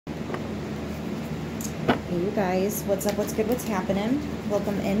Hey you guys, what's up, what's good, what's happening?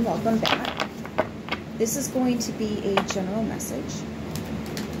 Welcome in, welcome back. This is going to be a general message.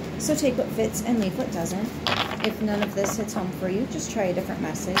 So take what fits and leave what doesn't. If none of this hits home for you, just try a different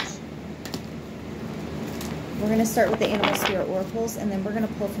message. We're going to start with the Animal Spirit Oracles, and then we're going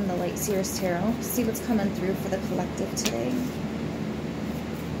to pull from the Light Seers Tarot. See what's coming through for the collective today.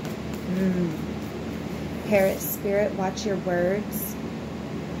 Parrot Spirit, watch your words.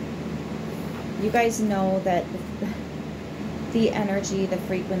 You guys know that the energy, the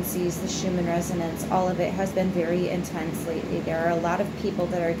frequencies, the Schumann resonance, all of it has been very intense lately. There are a lot of people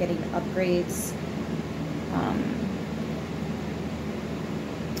that are getting upgrades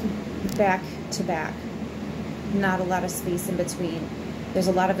back to back. Not a lot of space in between. There's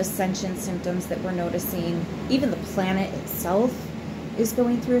a lot of ascension symptoms that we're noticing. Even the planet itself is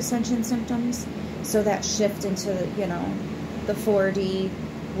going through ascension symptoms. So that shift into, you know, the 4D,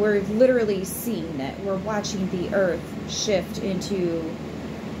 we're literally seeing it. We're watching the Earth shift into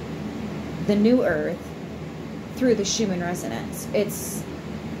the new Earth through the Schumann resonance. It's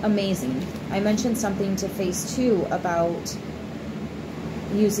amazing. I mentioned something to phase 2 about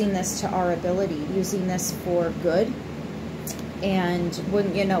using this to our ability, using this for good. And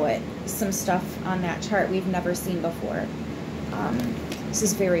wouldn't you know it, some stuff on that chart we've never seen before. This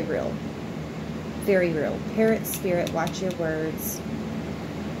is very real. Very real. Parrot Spirit, watch your words.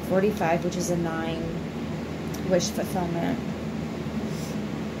 45, which is a 9, wish fulfillment.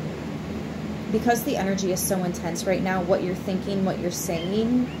 Because the energy is so intense right now, what you're thinking, what you're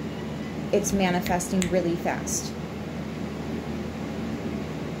saying, it's manifesting really fast.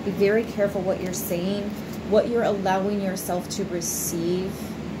 Be very careful what you're saying, what you're allowing yourself to receive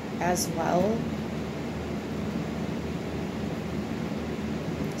as well.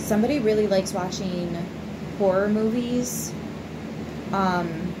 Somebody really likes watching horror movies.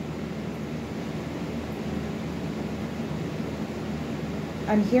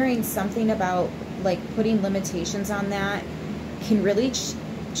 I'm hearing something about like putting limitations on that can really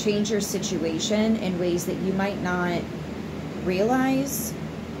change your situation in ways that you might not realize.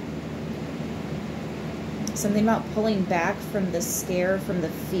 Something about pulling back from the scare, from the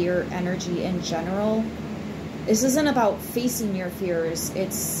fear energy in general. This isn't about facing your fears.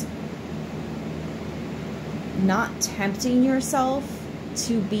 It's not tempting yourself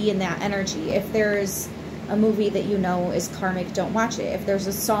to be in that energy. If there's a movie that you know is karmic, don't watch it. If there's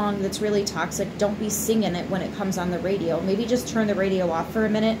a song that's really toxic, don't be singing it when it comes on the radio. Maybe just turn the radio off for a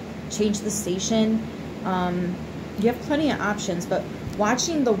minute, change the station. You have plenty of options, but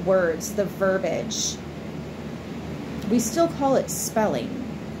watching the words, the verbiage, we still call it spelling.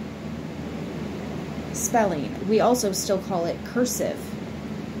 Spelling. We also still call it cursive.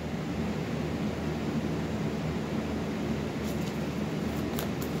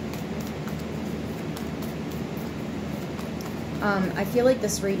 I feel like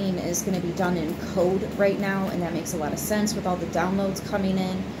this reading is going to be done in code right now, and that makes a lot of sense with all the downloads coming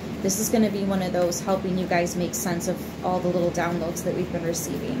in. This is going to be one of those helping you guys make sense of all the little downloads that we've been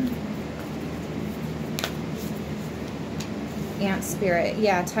receiving. Ant Spirit.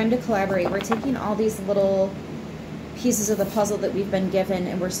 Yeah, time to collaborate. We're taking all these little pieces of the puzzle that we've been given,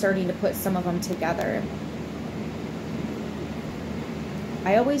 and we're starting to put some of them together.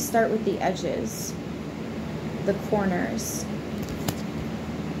 I always start with the edges, the corners,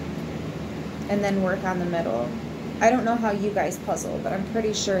 and then work on the middle. I don't know how you guys puzzle, but I'm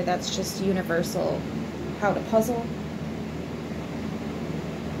pretty sure that's just universal how to puzzle.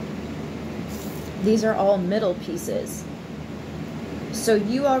 These are all middle pieces. So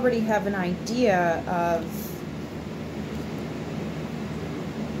you already have an idea of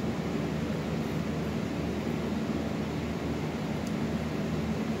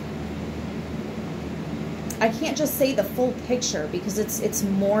I can't just say the full picture because it's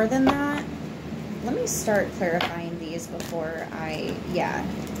more than that. Let me start clarifying these before I,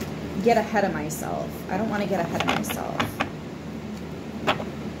 get ahead of myself. I don't want to get ahead of myself.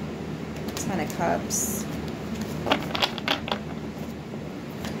 10 of Cups.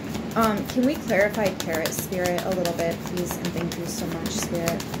 Can we clarify Parrot Spirit a little bit, please? And thank you so much,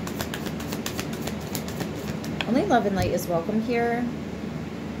 Spirit. Only love and light is welcome here.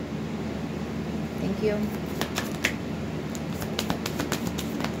 Thank you.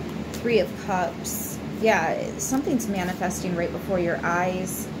 3 of Cups. Yeah, something's manifesting right before your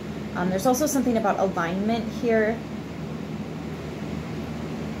eyes. There's also something about alignment here.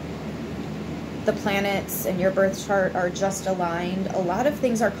 The planets and your birth chart are just aligned. A lot of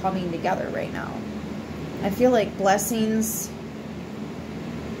things are coming together right now. I feel like blessings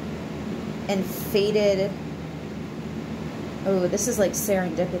and fated. Oh, this is like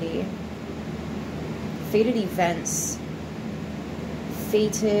serendipity. fated events,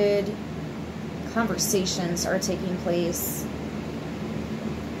 fated conversations are taking place.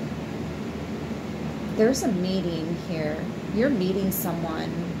 There's a meeting here. You're meeting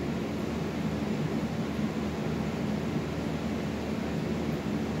someone.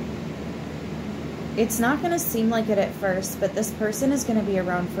 It's not going to seem like it at first, but this person is going to be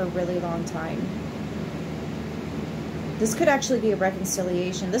around for a really long time. This could actually be a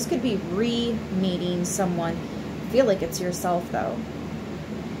reconciliation. This could be re-meeting someone. I feel like it's yourself, though.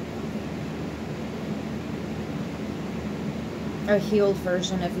 A healed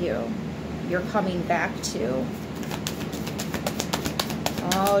version of you. You're coming back to.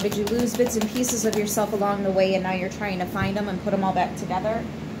 Oh, did you lose bits and pieces of yourself along the way and now you're trying to find them and put them all back together?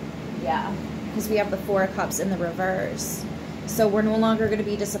 Yeah, because we have the Four of Cups in the reverse. So we're no longer going to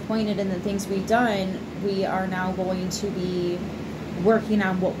be disappointed in the things we've done. We are now going to be working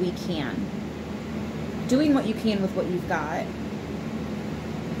on what we can. Doing what you can with what you've got.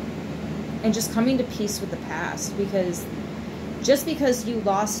 And just coming to peace with the past. Because just because you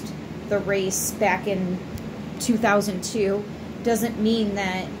lost the race back in 2002 doesn't mean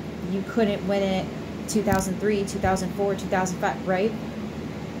that you couldn't win it 2003, 2004, 2005, right?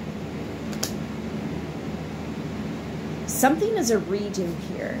 Something is a redo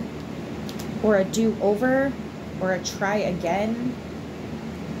here, or a do-over, or a try again.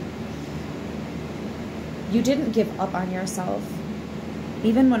 You didn't give up on yourself,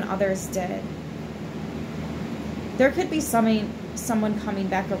 even when others did. There could be someone coming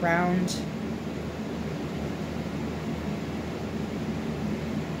back around.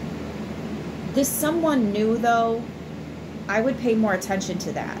 This someone new, though, I would pay more attention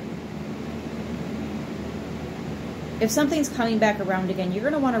to that. If something's coming back around again, you're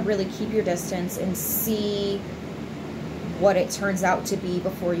going to want to really keep your distance and see what it turns out to be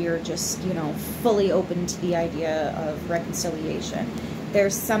before you're just, you know, fully open to the idea of reconciliation.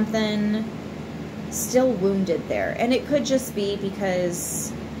 There's something still wounded there. And it could just be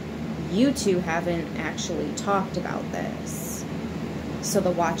because you two haven't actually talked about this. So the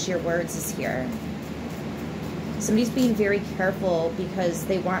watch your words is here. Somebody's being very careful because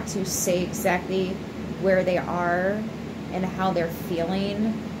they want to say exactly where they are and how they're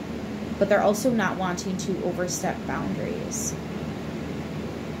feeling, but they're also not wanting to overstep boundaries.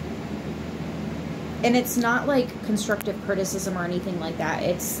 And it's not like constructive criticism or anything like that.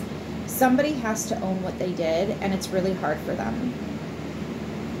 It's somebody has to own what they did, and it's really hard for them.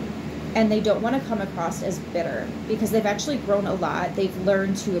 And they don't want to come across as bitter because they've actually grown a lot. They've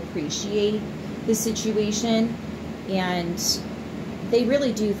learned to appreciate the situation, and they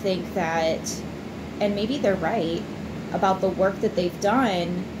really do think that, and maybe they're right about the work that they've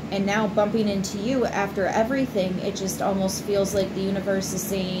done, and now bumping into you after everything, it just almost feels like the universe is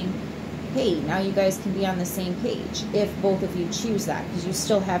saying, hey, now you guys can be on the same page if both of you choose that, because you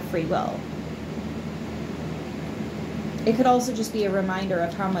still have free will. It could also just be a reminder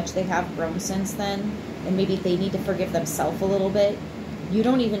of how much they have grown since then, and maybe they need to forgive themselves a little bit. You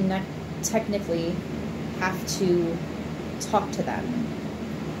don't even technically have to talk to them.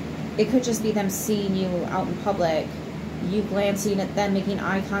 It could just be them seeing you out in public, you glancing at them, making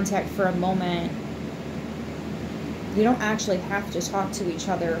eye contact for a moment. You don't actually have to talk to each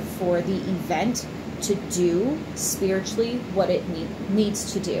other for the event to do spiritually what it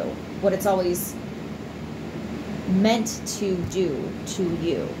needs to do, what it's always meant to do to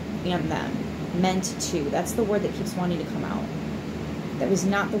you and them. Meant to. That's the word that keeps wanting to come out. That was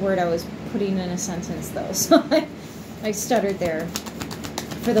not the word I was putting in a sentence, though, so I stuttered there.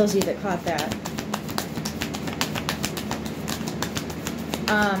 For those of you that caught that.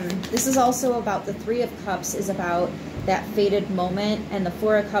 This is also about the Three of Cups, is about that fated moment, and the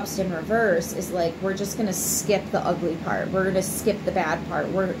Four of Cups in reverse is like, we're just going to skip the ugly part. We're going to skip the bad part.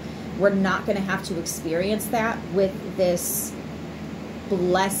 We're not going to have to experience that with this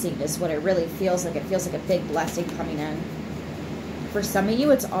blessing is what it really feels like. It feels like a big blessing coming in. For some of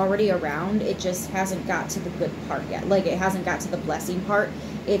you, it's already around. It just hasn't got to the good part yet. Like, it hasn't got to the blessing part.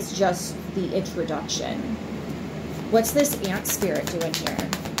 It's just the introduction. What's this ant spirit doing here?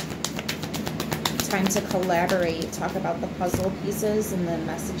 Time to collaborate. Talk about the puzzle pieces and the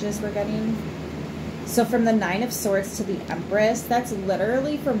messages we're getting. So from the Nine of Swords to the Empress, that's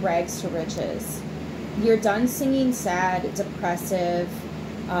literally from rags to riches. You're done singing sad, depressive,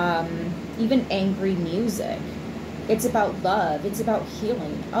 even angry music. It's about love. It's about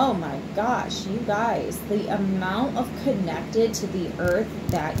healing. Oh my gosh, you guys, the amount of connected to the earth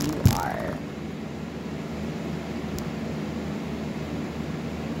that you are.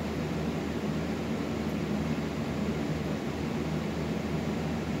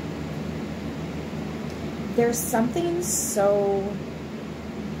 there's something so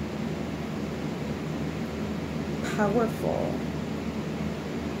powerful.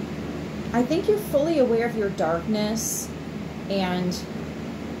 I think you're fully aware of your darkness and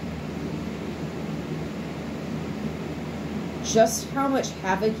just how much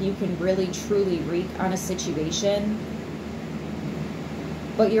havoc you can really truly wreak on a situation.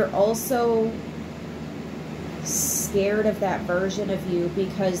 But you're also scared of that version of you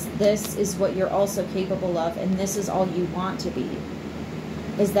because this is what you're also capable of, and this is all you want to be,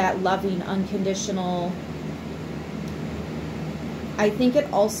 is that loving, unconditional. I think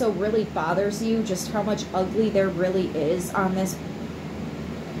it also really bothers you just how much ugly there really is on this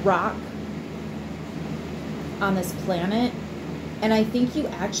rock, on this planet. And I think you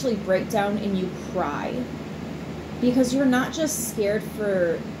actually break down and you cry because you're not just scared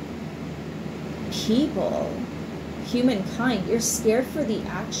for people, humankind. You're scared for the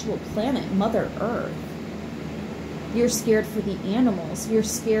actual planet, Mother Earth. You're scared for the animals. You're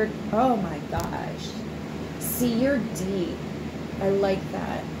scared. Oh my gosh. See, you're deep. I like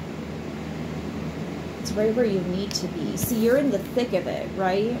that. It's right where you need to be. See, you're in the thick of it,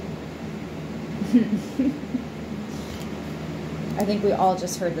 right? I think we all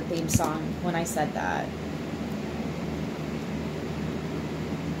just heard the theme song when I said that.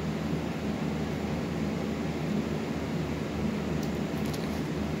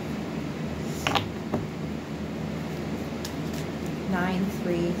 Nine,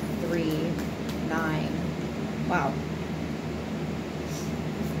 3, 3, 9. Wow.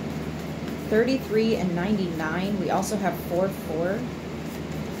 33 and 99. We also have 4, 4.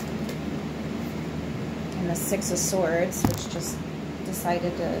 And the 6 of Swords, which just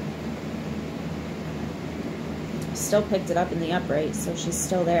decided to... Still picked it up in the upright, so she's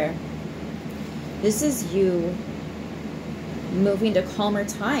still there. This is you moving to calmer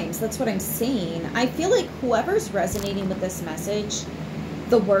times. That's what I'm saying. I feel like whoever's resonating with this message,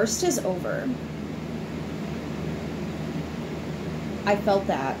 the worst is over. I felt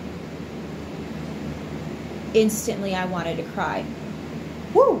that. Instantly, I wanted to cry.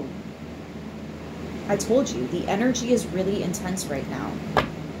 Woo! I told you, the energy is really intense right now.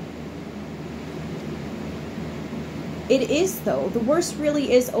 It is, though. The worst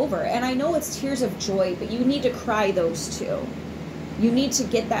really is over. And I know it's tears of joy, but you need to cry those too. You need to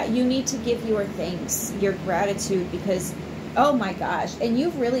get that. You need to give your thanks, your gratitude, because, oh my gosh, and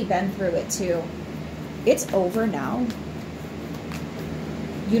you've really been through it too. It's over now.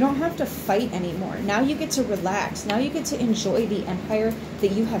 You don't have to fight anymore. Now you get to relax. Now you get to enjoy the empire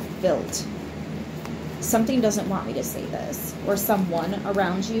that you have built. Something doesn't want me to say this, or someone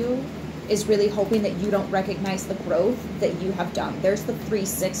around you is really hoping that you don't recognize the growth that you have done. There's the 3,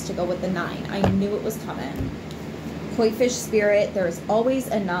 6 to go with the 9. I knew it was coming. Koi fish spirit, there's always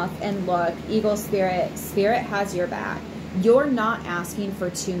enough. And look, eagle spirit, spirit has your back. You're not asking for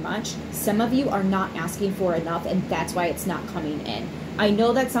too much. Some of you are not asking for enough, and that's why it's not coming in. I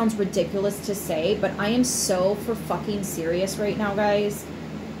know that sounds ridiculous to say, but I am so for fucking serious right now, guys.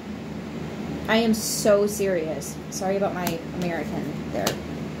 I am so serious. Sorry about my American there.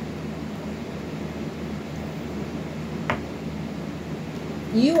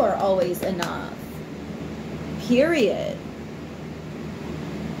 You are always enough. Period.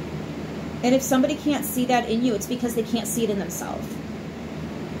 And if somebody can't see that in you, it's because they can't see it in themselves.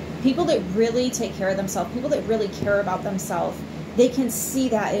 People that really take care of themselves, people that really care about themselves, they can see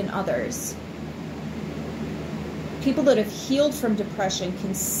that in others. People that have healed from depression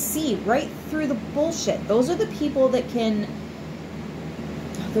can see right through the bullshit. Those are the people that can...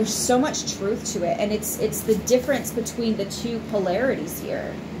 There's so much truth to it. And it's the difference between the two polarities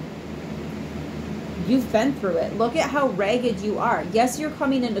here. You've been through it. Look at how ragged you are. Yes, you're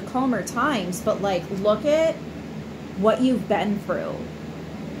coming into calmer times, but like, look at what you've been through.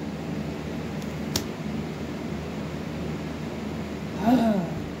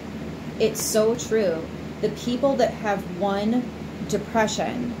 It's so true. The people that have won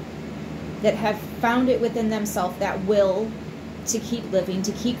depression, that have found it within themselves, that will to keep living,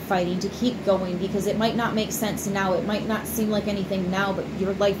 to keep fighting, to keep going, because it might not make sense now. It might not seem like anything now, but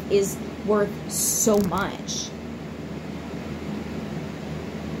your life is worth so much.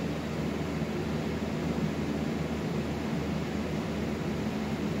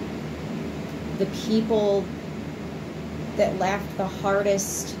 The people that laughed the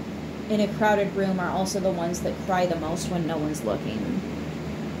hardest in a crowded room are also the ones that cry the most when no one's looking.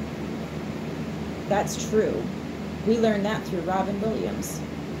 That's true. We learned that through Robin Williams,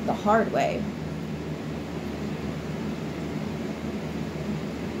 the hard way.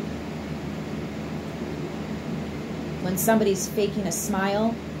 When somebody's faking a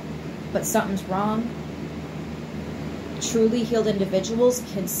smile, but something's wrong, Truly healed individuals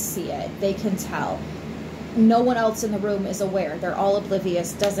can see it. They can tell. No one else in the room is aware. They're all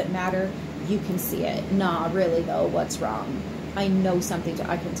oblivious. Doesn't matter. You can see it. Nah, really though, what's wrong? I know something.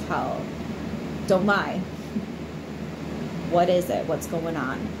 I can tell. Don't lie. What is it? What's going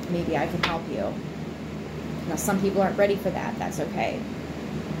on? Maybe I can help you. Now, some people aren't ready for that. That's okay.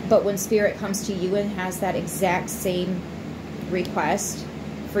 But when Spirit comes to you and has that exact same request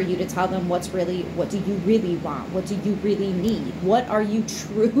for you to tell them what do you really want? What do you really need? What are you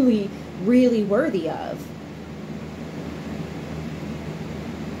truly, really worthy of?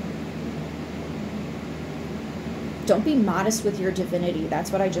 Don't be modest with your divinity.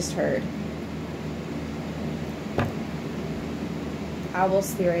 That's what I just heard. Owl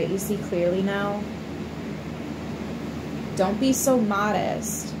Spirit, you see clearly now? Don't be so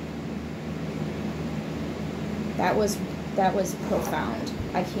modest. That was profound.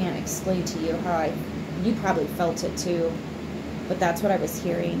 I can't explain to you how you probably felt it too, but that's what I was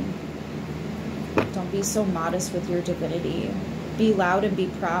hearing. Don't be so modest with your divinity. Be loud and be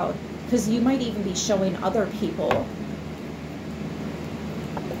proud, because you might even be showing other people,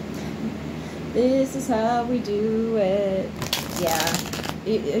 this is how we do it. Yeah,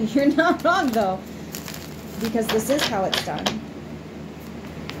 you're not wrong though, because this is how it's done.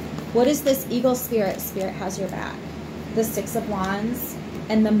 What is this Eagle Spirit? Spirit has your back. The Six of Wands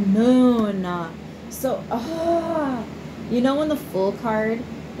and the Moon. So, you know in the Fool card,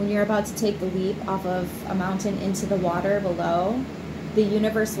 when you're about to take the leap off of a mountain into the water below, the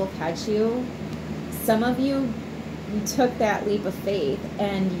universe will catch you. Some of you took that leap of faith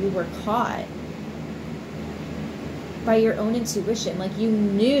and you were caught by your own intuition. Like, you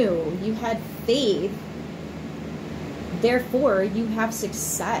knew, you had faith. Therefore, you have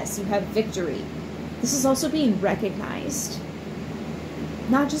success. You have victory. This is also being recognized.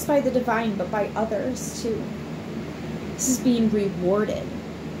 Not just by the divine, but by others too. This is being rewarded,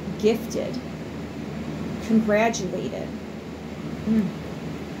 gifted, congratulated.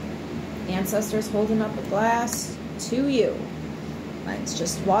 Ancestors holding up a glass to you. Mine's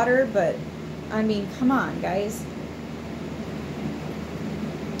just water, but I mean, come on, guys.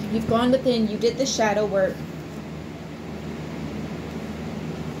 You've gone within, you did the shadow work.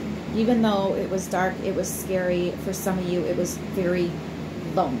 Even though it was dark, it was scary. For some of you, it was very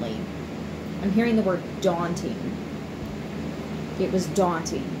lonely. I'm hearing the word daunting. It was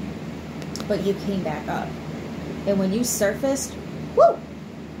daunting. But you came back up. And when you surfaced, woo!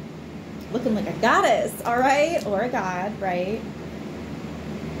 Looking like a goddess, all right? Or a god, right?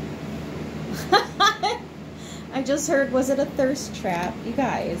 I just heard, was it a thirst trap? You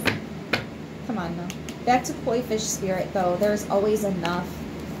guys, come on now. Back to Koi Fish Spirit, though. There's always enough.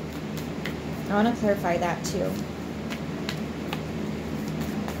 I want to clarify that too.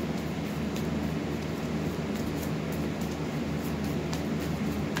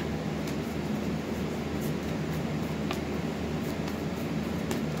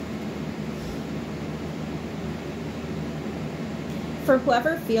 For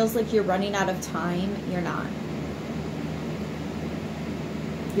whoever feels like you're running out of time, you're not.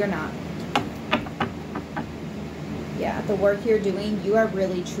 You're not. Yeah, the work you're doing, you are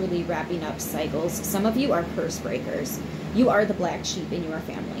really, truly wrapping up cycles. Some of you are curse breakers. You are the black sheep in your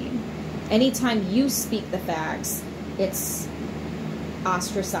family. Anytime you speak the facts, it's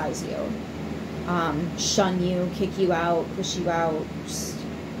ostracize you, shun you, kick you out, push you out.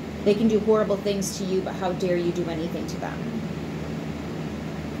 They can do horrible things to you, but how dare you do anything to them?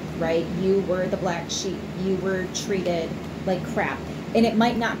 Right? You were the black sheep. You were treated like crap. And it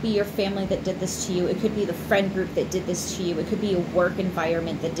might not be your family that did this to you. It could be the friend group that did this to you. It could be a work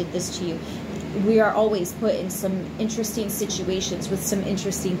environment that did this to you. We are always put in some interesting situations with some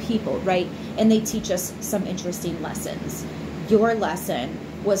interesting people, right? And they teach us some interesting lessons. Your lesson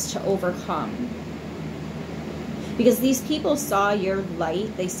was to overcome. Because these people saw your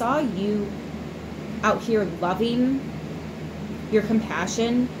light. They saw you out here loving, your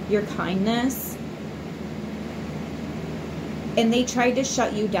compassion, your kindness. And they tried to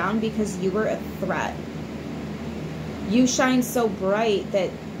shut you down because you were a threat. You shine so bright that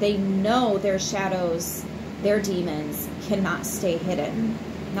they know their shadows, their demons, cannot stay hidden.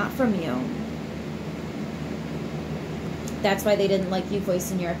 Not from you. That's why they didn't like you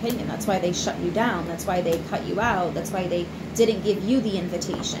voicing your opinion. That's why they shut you down. That's why they cut you out. That's why they didn't give you the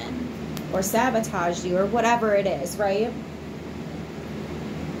invitation. Or sabotaged you, or whatever it is, right?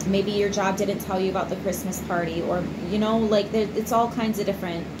 Maybe your job didn't tell you about the Christmas party, or, you know, like, it's all kinds of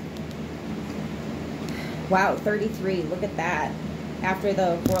different. Wow, 33, look at that. After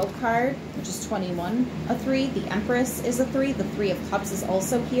the World card, which is 21, a 3. The Empress is a 3. The 3 of Cups is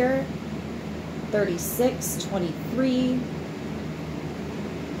also here. 36, 23.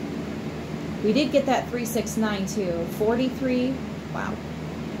 We did get that 3, 6, 9 too. 43. Wow.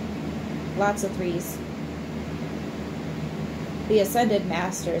 Lots of threes. The Ascended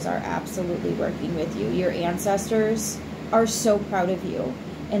Masters are absolutely working with you. Your ancestors are so proud of you.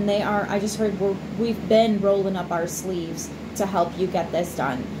 And they are, I just heard, we've been rolling up our sleeves to help you get this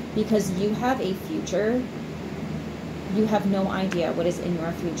done. Because you have a future. You have no idea what is in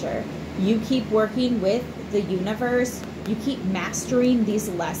your future. You keep working with the universe. You keep mastering these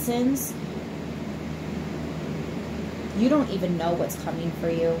lessons. You don't even know what's coming for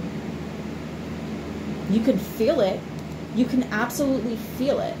you. You can feel it. You can absolutely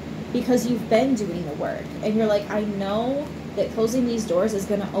feel it because you've been doing the work. And you're like, I know that closing these doors is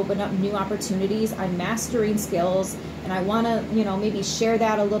going to open up new opportunities. I'm mastering skills and I want to, you know, maybe share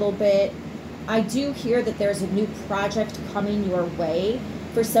that a little bit. I do hear that there's a new project coming your way.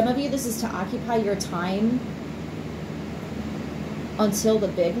 For some of you, this is to occupy your time until the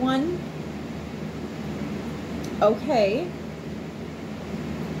big one. Okay.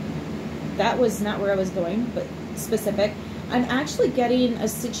 That was not where I was going, but specific. I'm actually getting a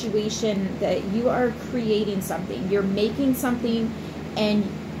situation that you are creating something. You're making something and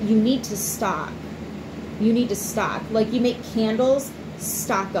you need to stock. You need to stock. Like you make candles,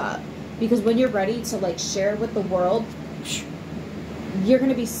 stock up. Because when you're ready to like share with the world, you're going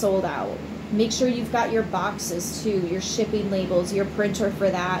to be sold out. Make sure you've got your boxes too, your shipping labels, your printer for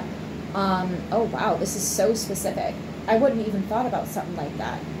that. Oh wow, this is so specific. I wouldn't even thought about something like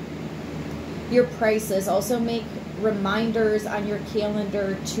that. Your prices. Also make reminders on your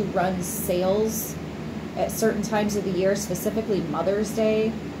calendar to run sales at certain times of the year, specifically Mother's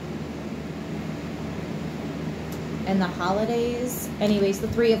Day and the holidays. Anyways, the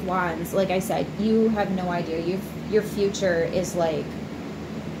Three of Wands, like I said, you have no idea. Your future is like,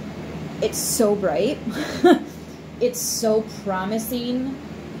 it's so bright. It's so promising.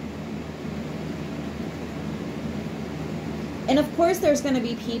 And of course, there's going to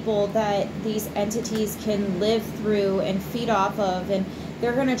be people that these entities can live through and feed off of, and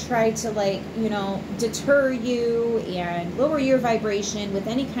they're going to try to, like, you know, deter you and lower your vibration with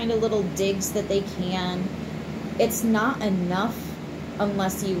any kind of little digs that they can. It's not enough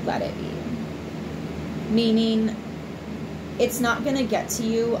unless you let it be. Meaning, it's not going to get to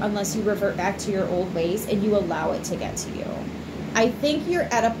you unless you revert back to your old ways and you allow it to get to you. I think you're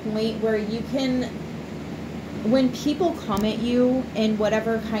at a point where you can, when people come at you in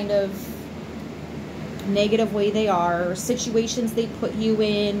whatever kind of negative way they are, or situations they put you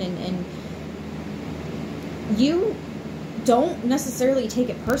in, and you don't necessarily take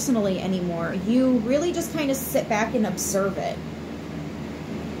it personally anymore. You really just kind of sit back and observe it.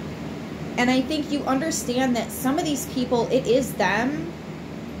 And I think you understand that some of these people, it is them.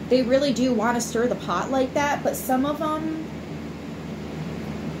 They really do want to stir the pot like that, but some of them,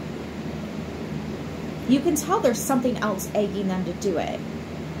 you can tell there's something else egging them to do it.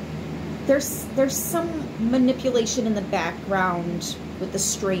 There's some manipulation in the background with the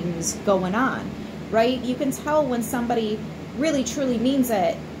strings going on, right? You can tell when somebody really truly means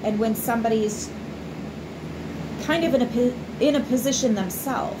it and when somebody's kind of in a position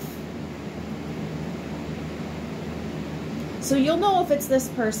themselves. So you'll know if it's this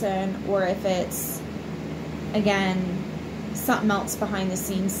person or if it's, again, something else behind the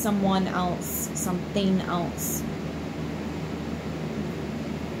scenes, someone else, something else.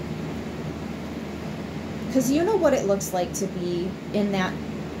 Because you know what it looks like to be in that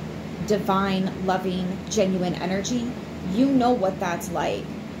divine, loving, genuine energy. You know what that's like.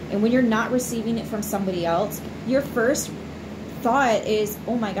 And when you're not receiving it from somebody else, your first thought is,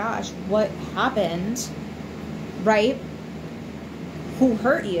 oh my gosh, what happened? Right? Who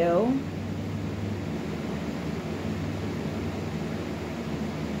hurt you?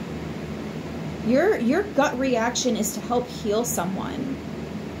 Your gut reaction is to help heal someone.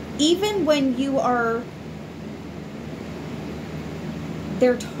 Even when you are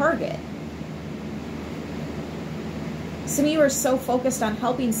their target. Some of you are so focused on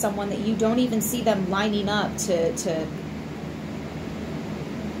helping someone that you don't even see them lining up to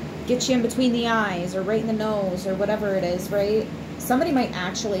get you in between the eyes or right in the nose or whatever it is, right? Somebody might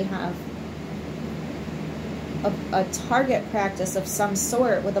actually have a target practice of some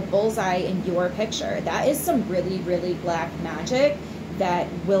sort with a bullseye in your picture. That is some really, really black magic that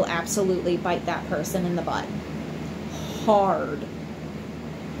will absolutely bite that person in the butt. Hard.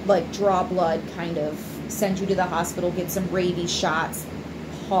 Like draw blood, kind of. Send you to the hospital, get some rabies shots.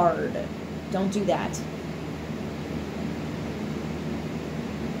 Hard. Don't do that.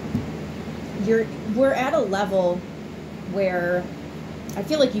 We're at a level where I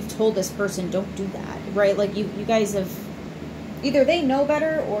feel like you've told this person, don't do that, right? Like you guys have, either they know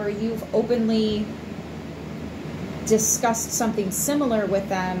better or you've openly discussed something similar with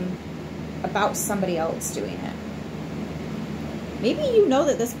them about somebody else doing it. Maybe you know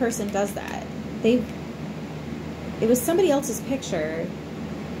that this person does that. It was somebody else's picture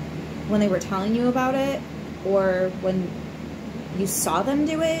when they were telling you about it, or when you saw them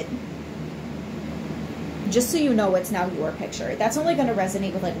do it. Just so you know, it's now your picture. That's only going to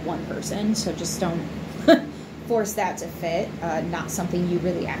resonate with like one person, so just don't force that to fit. Not something you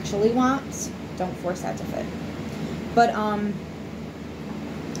really actually want. Don't force that to fit. But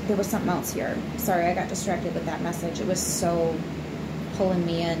there was something else here. Sorry, I got distracted with that message. It was so pulling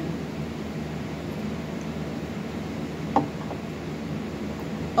me in.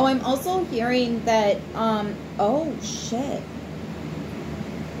 Oh, I'm also hearing that, oh, shit.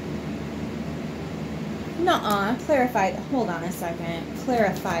 Nuh-uh, clarify, hold on a second.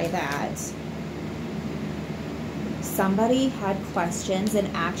 Clarify that. Somebody had questions and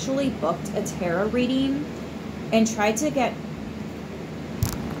actually booked a tarot reading and tried to get,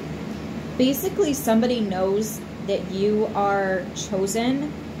 basically somebody knows that you are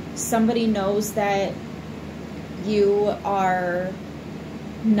chosen. Somebody knows that you are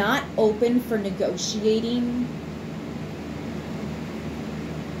not open for negotiating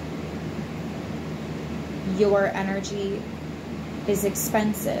your energy is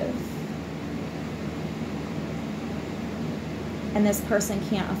expensive, and this person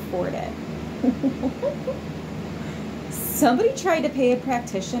can't afford it. Somebody tried to pay a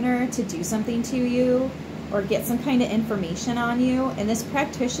practitioner to do something to you or get some kind of information on you, and this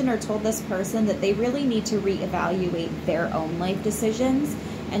practitioner told this person that they really need to reevaluate their own life decisions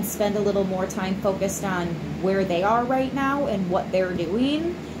and spend a little more time focused on where they are right now and what they're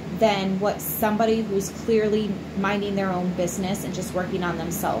doing than what somebody who's clearly minding their own business and just working on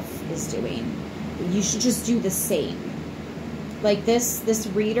themselves is doing. You should just do the same. Like this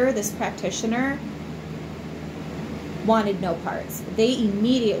reader, this practitioner wanted no parts. They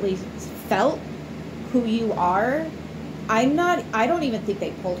immediately felt who you are. I don't even think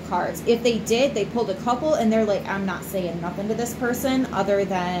they pulled cards. If they did, they pulled a couple and they're like, I'm not saying nothing to this person other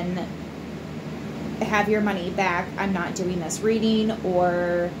than have your money back. I'm not doing this reading,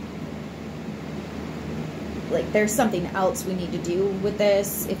 or like there's something else we need to do with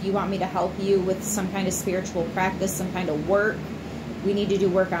this. If you want me to help you with some kind of spiritual practice, some kind of work, we need to do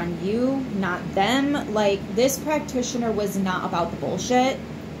work on you, not them. Like this practitioner was not about the bullshit.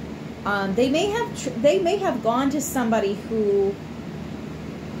 They may have gone to somebody who,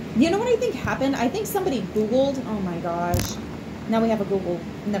 you know what I think happened? I think somebody Googled, oh my gosh, now we have a Google,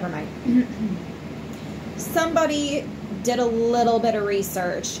 never mind. Somebody did a little bit of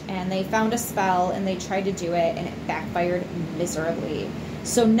research and they found a spell and they tried to do it and it backfired miserably.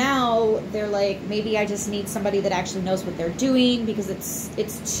 So now they're like, maybe I just need somebody that actually knows what they're doing, because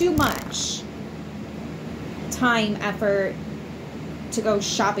it's too much time, effort, to go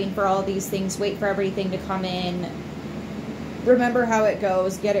shopping for all these things, wait for everything to come in, remember how it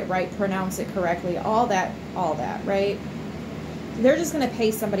goes, get it right, pronounce it correctly, all that, right? They're just going to pay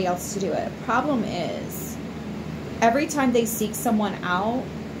somebody else to do it. Problem is, every time they seek someone out,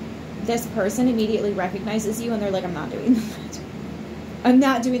 this person immediately recognizes you and they're like, I'm not doing that. I'm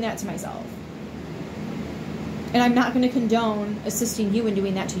not doing that to myself. And I'm not going to condone assisting you in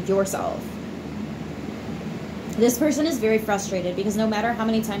doing that to yourself. This person is very frustrated because no matter how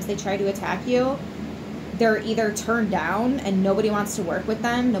many times they try to attack you, they're either turned down and nobody wants to work with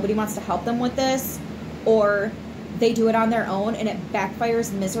them, nobody wants to help them with this, or they do it on their own and it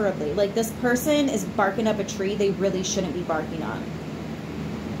backfires miserably. Like this person is barking up a tree they really shouldn't be barking on.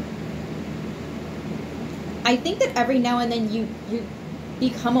 I think that every now and then you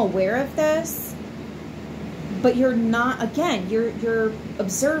become aware of this, but you're not, again, you're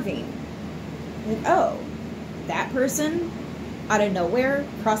observing. Like, oh, that person out of nowhere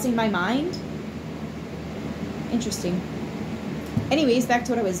crossing my mind. Interesting. Anyways, back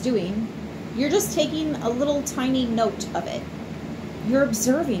to what I was doing. You're just taking a little tiny note of it. You're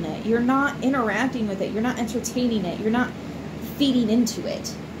observing it. You're not interacting with it. You're not entertaining it. You're not feeding into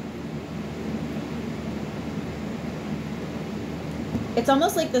it. It's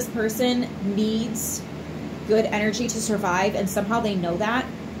almost like this person needs good energy to survive, and somehow they know that,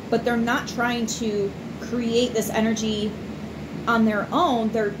 but they're not trying to create this energy on their own.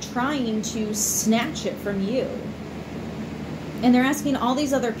 They're trying to snatch it from you. And they're asking all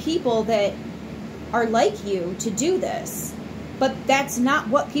these other people that are like you to do this. But that's not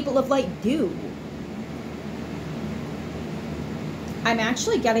what people of light do. I'm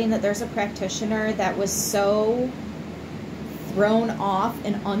actually getting that there's a practitioner that was so thrown off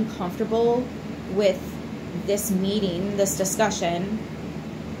and uncomfortable with this meeting, this discussion,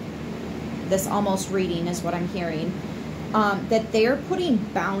 this almost reading is what I'm hearing, that they're putting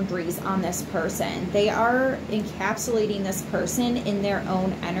boundaries on this person. They are encapsulating this person in their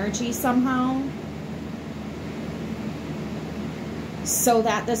own energy somehow, so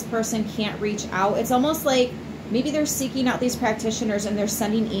that this person can't reach out. It's almost like maybe they're seeking out these practitioners and they're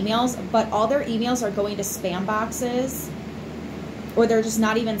sending emails, but all their emails are going to spam boxes, or they're just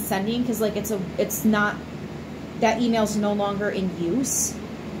not even sending because like it's not, that email's no longer in use,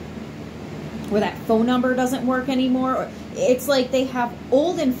 or that phone number doesn't work anymore, or it's like they have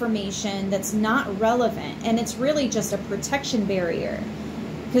old information that's not relevant, and it's really just a protection barrier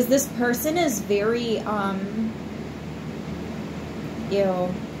because this person is very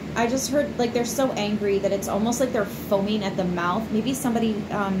I just heard like they're so angry that it's almost like they're foaming at the mouth. Maybe somebody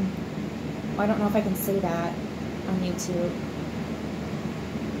I don't know if I can say that on YouTube.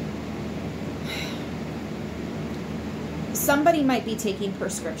 Somebody might be taking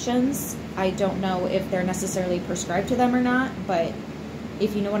prescriptions. I don't know if they're necessarily prescribed to them or not, but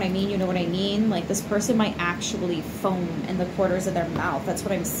if you know what I mean, you know what I mean. Like this person might actually foam in the corners of their mouth. That's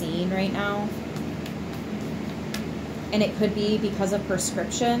what I'm seeing right now. And it could be because of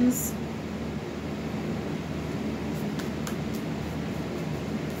prescriptions.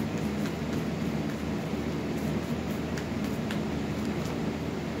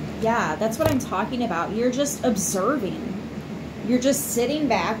 Yeah, that's what I'm talking about. You're just observing. You're just sitting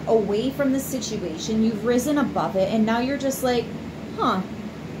back away from the situation. You've risen above it. And now you're just like, huh,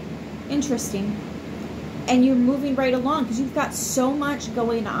 interesting. And you're moving right along because you've got so much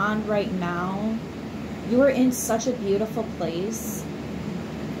going on right now. You are in such a beautiful place.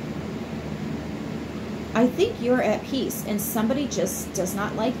 I think you're at peace and somebody just does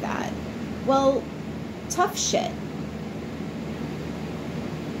not like that. Well, tough shit.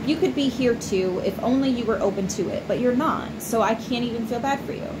 You could be here too if only you were open to it, but you're not. So I can't even feel bad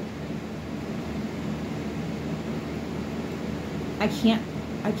for you. I can't.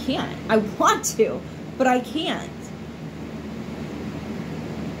 I want to, but I can't.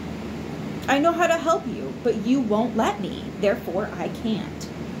 I know how to help you, but you won't let me. Therefore, I can't.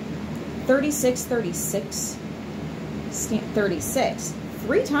 36, 36, 36.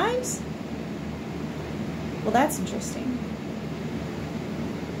 3 times? Well, that's interesting.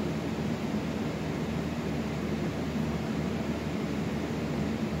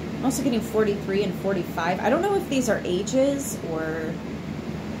 I'm also getting 43 and 45. I don't know if these are ages or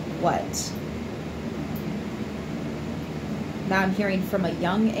what. Now I'm hearing from a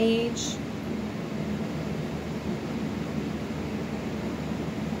young age.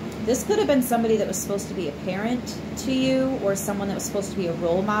 This could have been somebody that was supposed to be a parent to you, or someone that was supposed to be a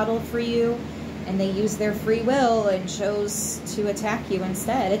role model for you, and they used their free will and chose to attack you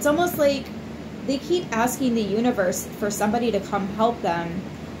instead. It's almost like they keep asking the universe for somebody to come help them,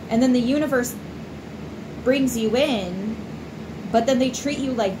 and then the universe brings you in, but then they treat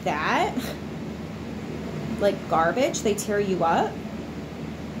you like that, like garbage. They tear you up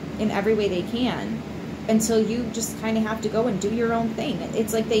in every way they can, until you just kind of have to go and do your own thing.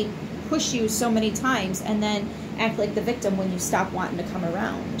 It's like they push you so many times and then act like the victim when you stop wanting to come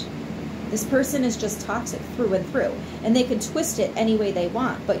around. This person is just toxic through and through, and they can twist it any way they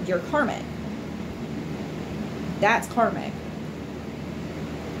want, but you're karmic. That's karmic,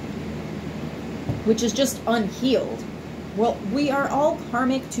 which is just unhealed. Well, we are all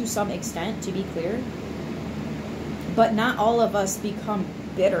karmic to some extent, to be clear, but not all of us become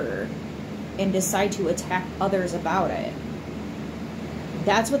bitter and decide to attack others about it.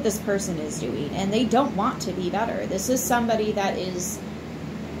 That's what this person is doing, and they don't want to be better. This is somebody that is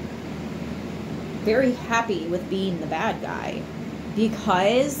very happy with being the bad guy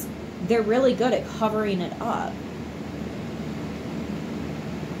because they're really good at covering it up.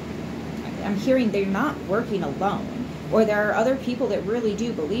 I'm hearing they're not working alone, or there are other people that really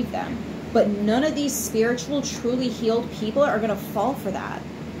do believe them, but none of these spiritual, truly healed people are going to fall for that.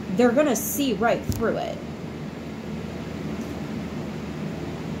 They're going to see right through it.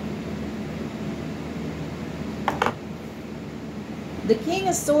 The King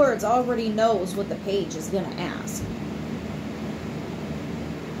of Swords already knows what the Page is going to ask.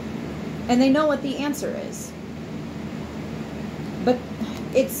 And they know what the answer is. But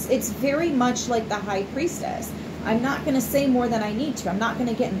it's very much like the High Priestess. I'm not going to say more than I need to. I'm not going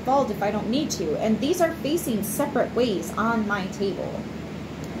to get involved if I don't need to. And these are facing separate ways on my table.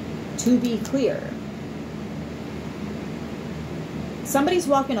 To be clear. Somebody's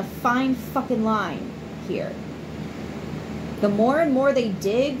walking a fine fucking line here. The more and more they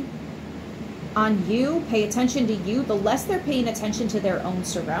dig, on you, pay attention to you, the less they're paying attention to their own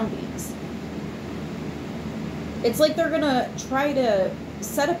surroundings. It's like they're going to try to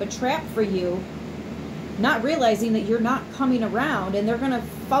set up a trap for you, not realizing that you're not coming around, and they're going to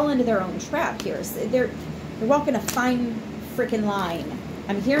fall into their own trap here. So they're walking a fine freaking line.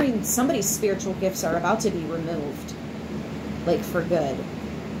 I'm hearing somebody's spiritual gifts are about to be removed, like for good.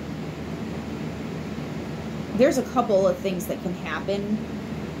 There's a couple of things that can happen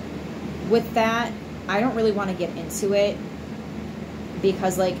with that. I don't really want to get into it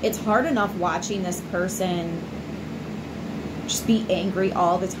because, like, it's hard enough watching this person just be angry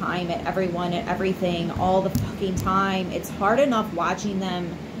all the time at everyone, at everything, all the fucking time. It's hard enough watching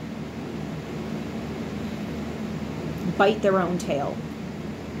them bite their own tail.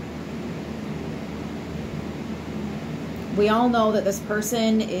 We all know that this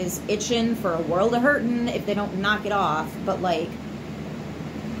person is itching for a world of hurting if they don't knock it off, but like,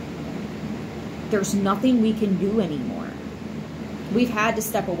 there's nothing we can do anymore. We've had to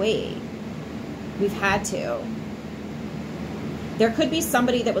step away. We've had to. There could be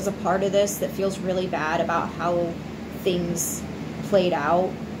somebody that was a part of this that feels really bad about how things played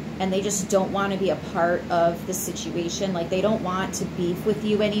out, and they just don't want to be a part of the situation. Like, they don't want to beef with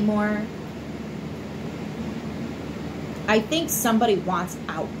you anymore. I think somebody wants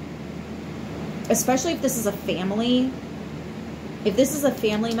out. Especially if this is a family. If this is a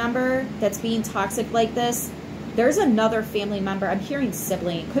family member that's being toxic like this, there's another family member. I'm hearing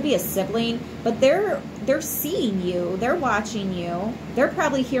sibling. Could be a sibling, but they're seeing you. They're watching you. They're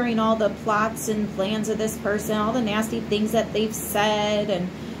probably hearing all the plots and plans of this person, all the nasty things that they've said, and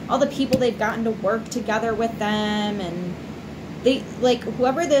all the people they've gotten to work together with them. And they, like,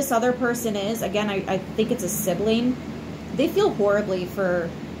 whoever this other person is, again, I think it's a sibling, they feel horribly for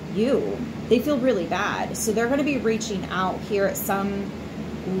you. They feel really bad. So they're going to be reaching out here at some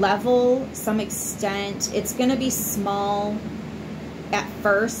level, some extent. It's going to be small at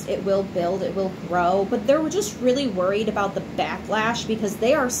first. It will build, it will grow, but they're just really worried about the backlash because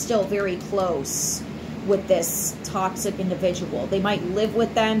they are still very close with this toxic individual. They might live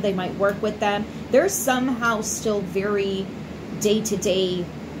with them, they might work with them. They're somehow still very day-to-day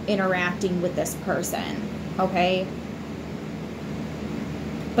interacting with this person, okay?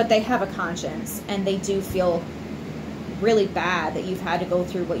 But they have a conscience, and they do feel really bad that you've had to go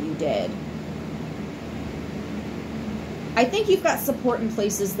through what you did. I think you've got support in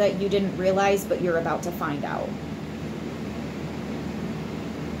places that you didn't realize, but you're about to find out.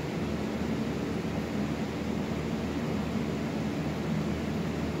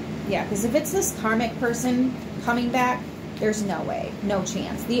 Yeah, because if it's this karmic person coming back, there's no way, no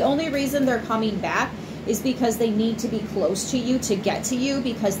chance. The only reason they're coming back is because they need to be close to you to get to you,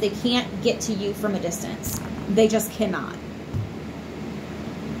 because they can't get to you from a distance. They just cannot.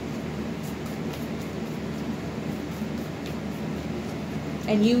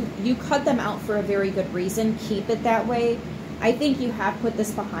 And you cut them out for a very good reason. Keep it that way. I think you have put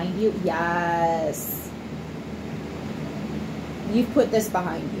this behind you. Yes. You've put this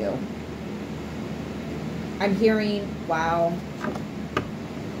behind you. I'm hearing, wow.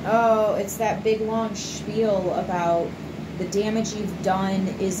 Oh, it's that big long spiel about the damage you've done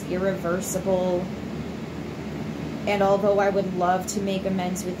is irreversible. And although I would love to make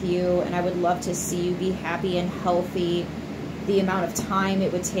amends with you, and I would love to see you be happy and healthy, the amount of time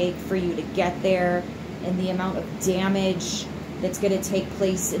it would take for you to get there, and the amount of damage that's going to take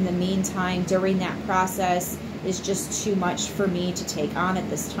place in the meantime during that process is just too much for me to take on at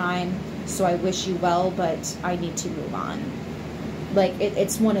this time. So I wish you well, but I need to move on. Like,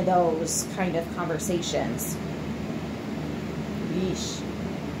 it's one of those kind of conversations. Yeesh.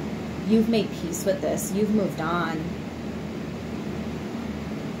 You've made peace with this. You've moved on.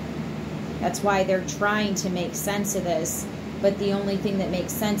 That's why they're trying to make sense of this. But the only thing that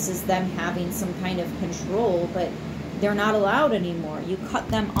makes sense is them having some kind of control. But they're not allowed anymore. You cut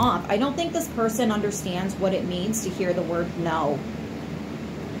them off. I don't think this person understands what it means to hear the word no.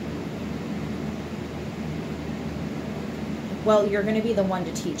 Well, you're going to be the one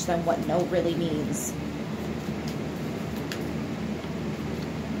to teach them what no really means.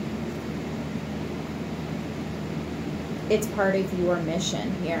 It's part of your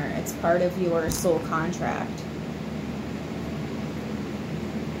mission here. It's part of your soul contract.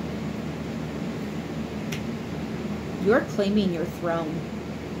 You're claiming your throne,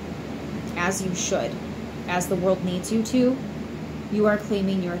 as you should. As the world needs you to, you are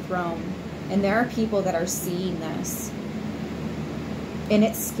claiming your throne. And there are people that are seeing this, and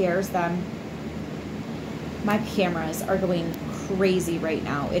it scares them. My cameras are going crazy right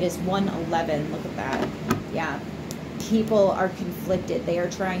now. It is 1:11. Look at that. Yeah. people are conflicted. They are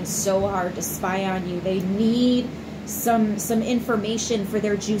trying so hard to spy on you. They need some information for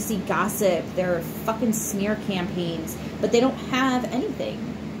their juicy gossip, their fucking smear campaigns, but they don't have anything.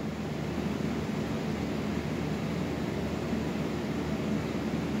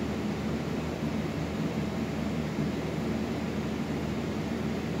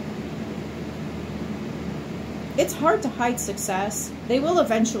 It's hard to hide success. They will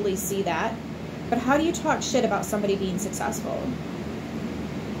eventually see that. But how do you talk shit about somebody being successful?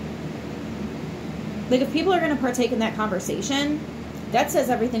 Like, if people are going to partake in that conversation, that says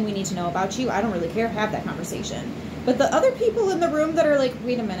everything we need to know about you. I don't really care. Have that conversation. But the other people in the room that are like,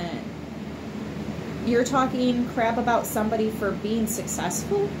 wait a minute, you're talking crap about somebody for being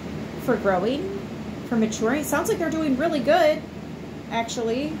successful, for growing, for maturing. Sounds like they're doing really good,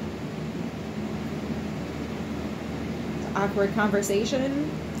 actually. Awkward conversation.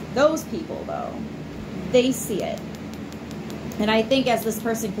 Those people, though, they see it. And I think as this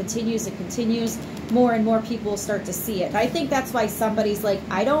person continues, it continues, more and more people will start to see it. And I think that's why somebody's like,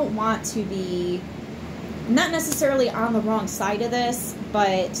 I don't want to be, not necessarily on the wrong side of this,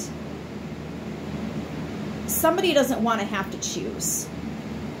 but somebody doesn't want to have to choose.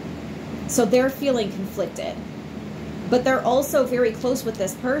 So they're feeling conflicted. But they're also very close with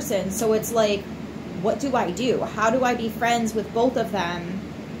this person. So it's like, what do I do? How do I be friends with both of them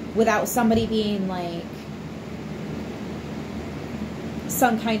without somebody being like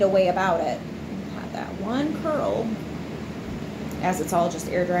some kind of way about it? Had that one curl, as it's all just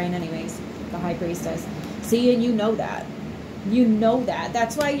air drying anyways, the High Priestess. See, and you know that. You know that.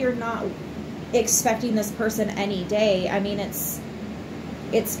 That's why you're not expecting this person any day. I mean, it's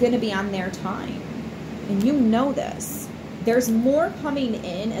going to be on their time. And you know this. There's more coming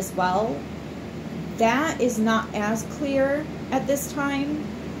in as well. That is not as clear at this time.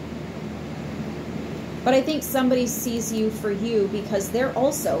 But I think somebody sees you for you because they're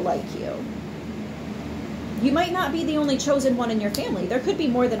also like you. You might not be the only chosen one in your family. There could be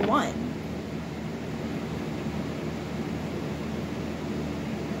more than one.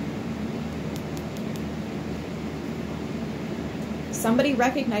 Somebody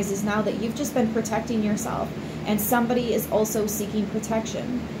recognizes now that you've just been protecting yourself, and somebody is also seeking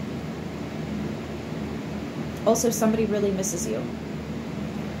protection. Also, somebody really misses you.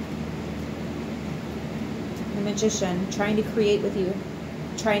 The Magician, trying to create with you,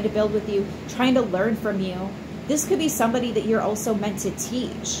 trying to build with you, trying to learn from you. This could be somebody that you're also meant to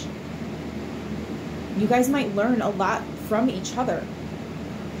teach. You guys might learn a lot from each other.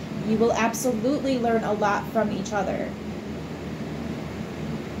 You will absolutely learn a lot from each other.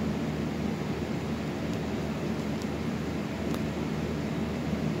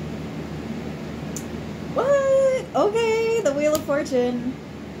 Okay, the Wheel of Fortune.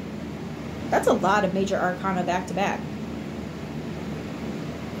 That's a lot of major arcana back to back.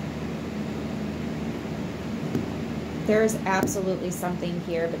 There's absolutely something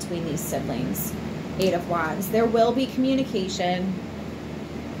here between these siblings. Eight of Wands. There will be communication,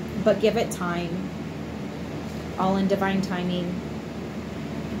 but give it time. All in divine timing.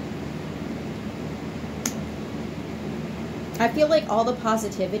 I feel like all the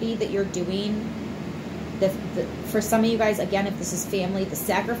positivity that you're doing, for some of you guys, again, if this is family, the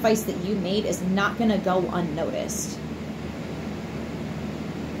sacrifice that you made is not going to go unnoticed.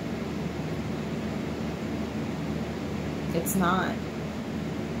 It's not.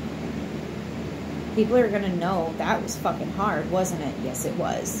 People are going to know that was fucking hard, wasn't it? Yes, it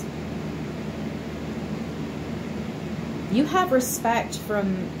was. You have respect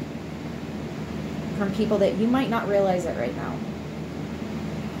from people that you might not realize it right now,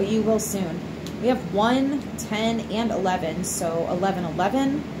 but you will soon. We have 1, 10, and 11. So 11,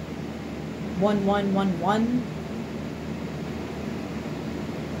 11. 1, 1, 1, 1.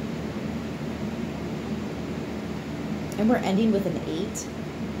 And we're ending with an 8.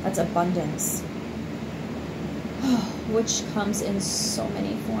 That's abundance. Which comes in so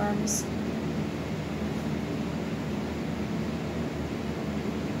many forms.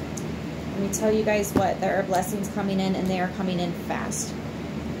 Let me tell you guys what. There are blessings coming in, and they are coming in fast.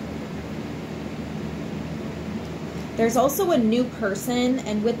 There's also a new person,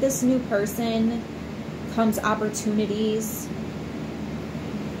 and with this new person comes opportunities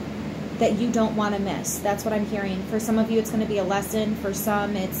that you don't want to miss. That's what I'm hearing. For some of you, it's going to be a lesson. For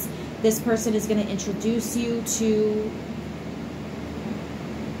some, it's this person is going to introduce you to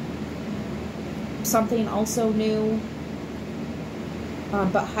something also new,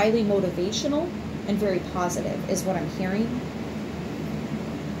 but highly motivational and very positive is what I'm hearing.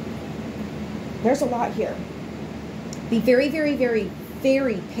 There's a lot here. Be very, very, very,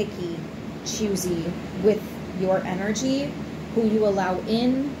 very picky, choosy with your energy, who you allow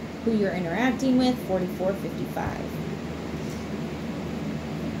in, who you're interacting with.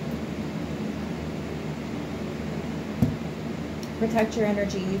 4455. Protect your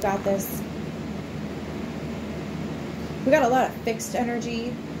energy. You got this. We got a lot of fixed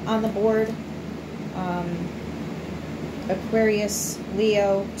energy on the board. Aquarius,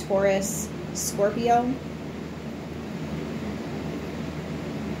 Leo, Taurus, Scorpio.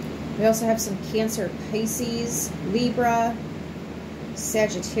 We also have some Cancer, Pisces, Libra,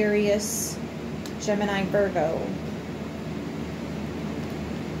 Sagittarius, Gemini, Virgo,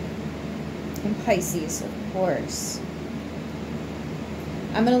 and Pisces, of course.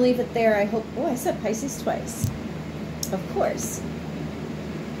 I'm going to leave it there. I hope... Oh, I said Pisces twice. Of course.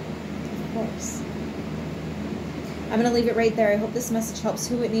 Of course. I'm going to leave it right there. I hope this message helps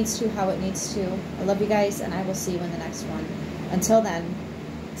who it needs to, how it needs to. I love you guys, and I will see you in the next one. Until then,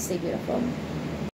 stay beautiful.